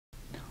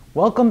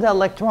Welcome to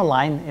Lecture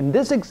Online. In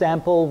this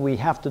example, we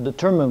have to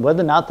determine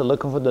whether or not they're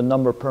looking for the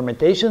number of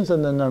permutations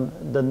and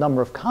the number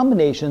of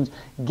combinations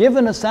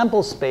given a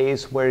sample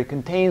space where it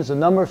contains the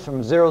numbers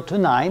from 0 to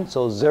 9.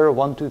 So 0,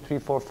 1, 2, 3,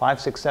 4,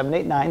 5, 6, 7,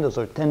 8, 9. Those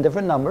are 10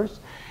 different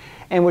numbers.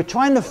 And we're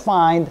trying to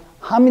find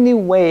how many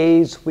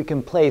ways we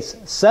can place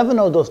 7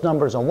 of those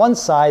numbers on one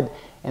side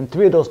and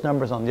 3 of those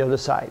numbers on the other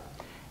side.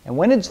 And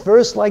when it's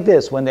versed like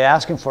this, when they're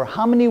asking for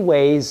how many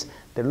ways,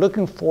 they're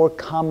looking for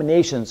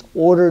combinations.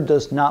 Order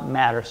does not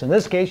matter. So in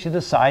this case, you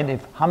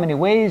decide how many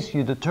ways,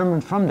 you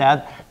determine from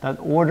that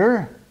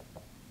order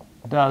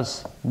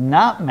does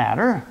not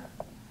matter,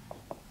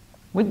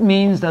 which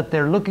means that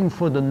they're looking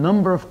for the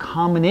number of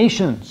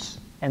combinations.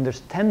 And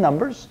there's 10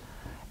 numbers,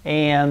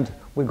 and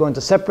we're going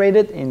to separate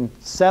it in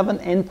 7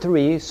 and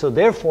 3. So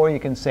therefore, you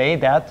can say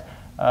that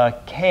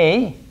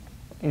k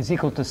is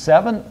equal to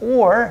 7,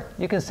 or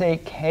you can say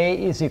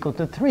k is equal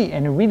to 3,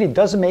 and it really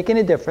doesn't make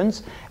any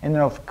difference. And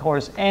then of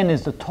course n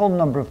is the total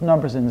number of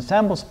numbers in the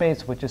sample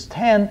space, which is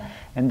 10,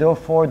 and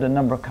therefore the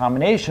number of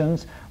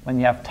combinations, when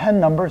you have 10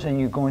 numbers and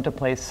you're going to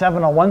place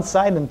 7 on one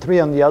side and 3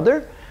 on the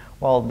other,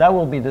 well, that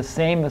will be the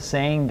same as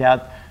saying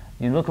that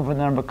you're looking for the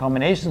number of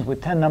combinations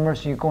with 10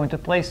 numbers, you're going to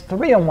place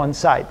 3 on one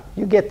side.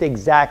 You get the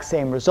exact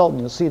same result,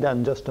 and you'll see that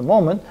in just a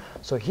moment.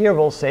 So here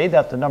we'll say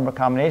that the number of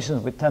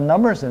combinations with 10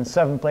 numbers and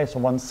 7 placed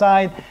on one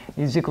side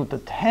is equal to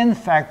 10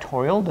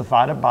 factorial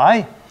divided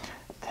by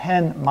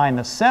 10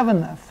 minus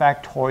 7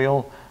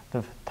 factorial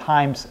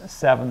times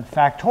 7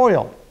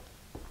 factorial.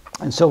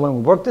 And so when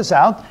we work this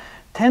out,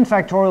 10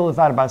 factorial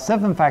divided by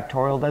 7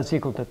 factorial, that's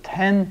equal to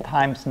 10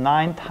 times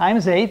 9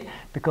 times 8,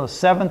 because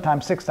 7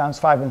 times 6 times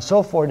 5 and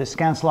so forth is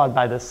canceled out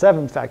by the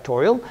 7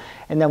 factorial.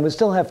 And then we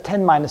still have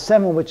 10 minus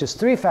 7, which is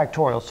 3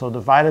 factorial. So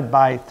divided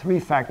by 3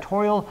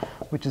 factorial,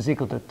 which is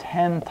equal to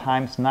 10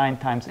 times 9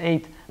 times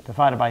 8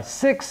 divided by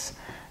 6.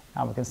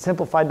 Now we can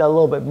simplify that a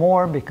little bit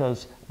more,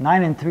 because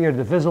 9 and 3 are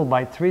divisible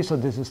by 3, so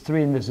this is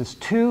 3 and this is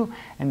 2.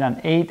 And then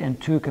 8 and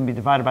 2 can be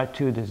divided by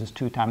 2, this is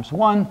 2 times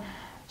 1.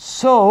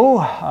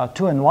 So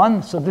 2 and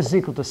 1, so this is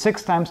equal to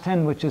 6 times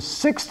 10, which is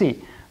 60.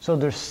 So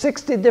there's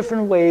 60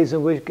 different ways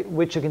in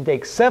which you can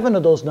take 7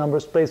 of those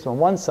numbers, place them on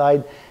one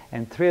side,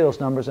 and 3 of those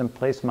numbers and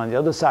place them on the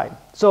other side.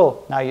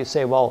 So now you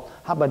say, well,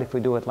 how about if we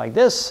do it like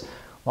this?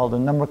 Well, the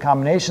number of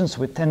combinations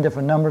with 10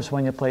 different numbers,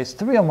 when you place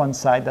 3 on one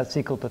side, that's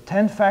equal to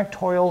 10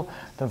 factorial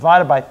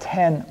divided by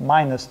 10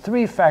 minus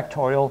 3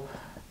 factorial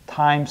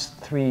times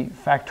 3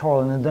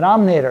 factorial in the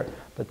denominator.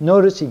 But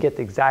notice you get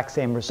the exact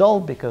same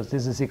result, because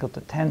this is equal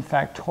to 10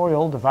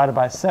 factorial divided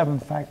by 7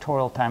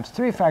 factorial times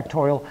 3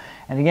 factorial.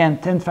 And again,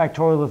 10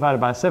 factorial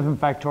divided by 7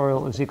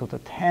 factorial is equal to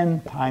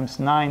 10 times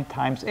 9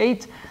 times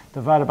 8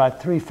 divided by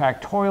 3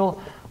 factorial,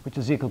 which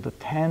is equal to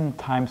 10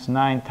 times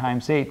 9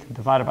 times 8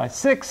 divided by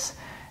 6.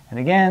 And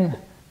again,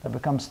 that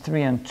becomes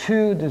 3 and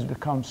 2. This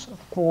becomes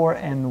 4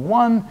 and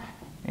 1.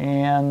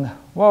 And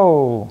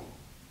whoa,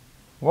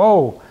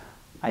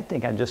 I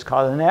think I just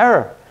caught an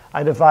error.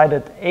 I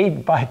divided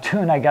 8 by 2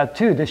 and I got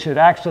 2. This should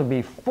actually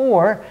be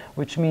 4,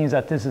 which means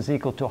that this is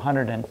equal to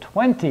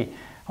 120.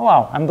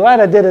 Wow, I'm glad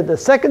I did it the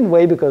second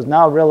way, because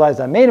now I realize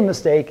I made a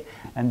mistake,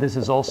 and this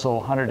is also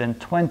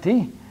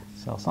 120.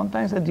 So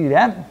sometimes I do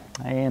that,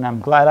 and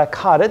I'm glad I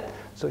caught it.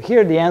 So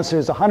here the answer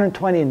is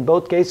 120 in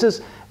both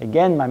cases.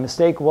 Again, my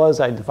mistake was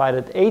I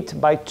divided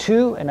 8 by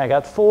 2 and I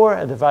got 4.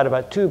 I divided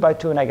by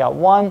 2 and I got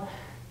 1.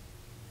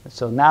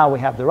 So now we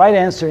have the right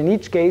answer in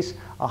each case,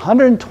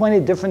 120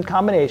 different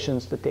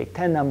combinations to take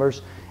 10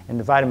 numbers and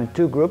divide them in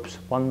 2 groups,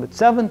 one with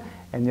 7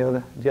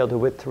 and the other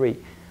with 3.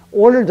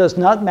 Order does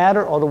not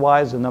matter,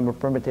 otherwise the number of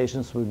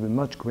permutations would be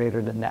much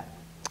greater than that.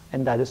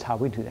 And that is how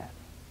we do that.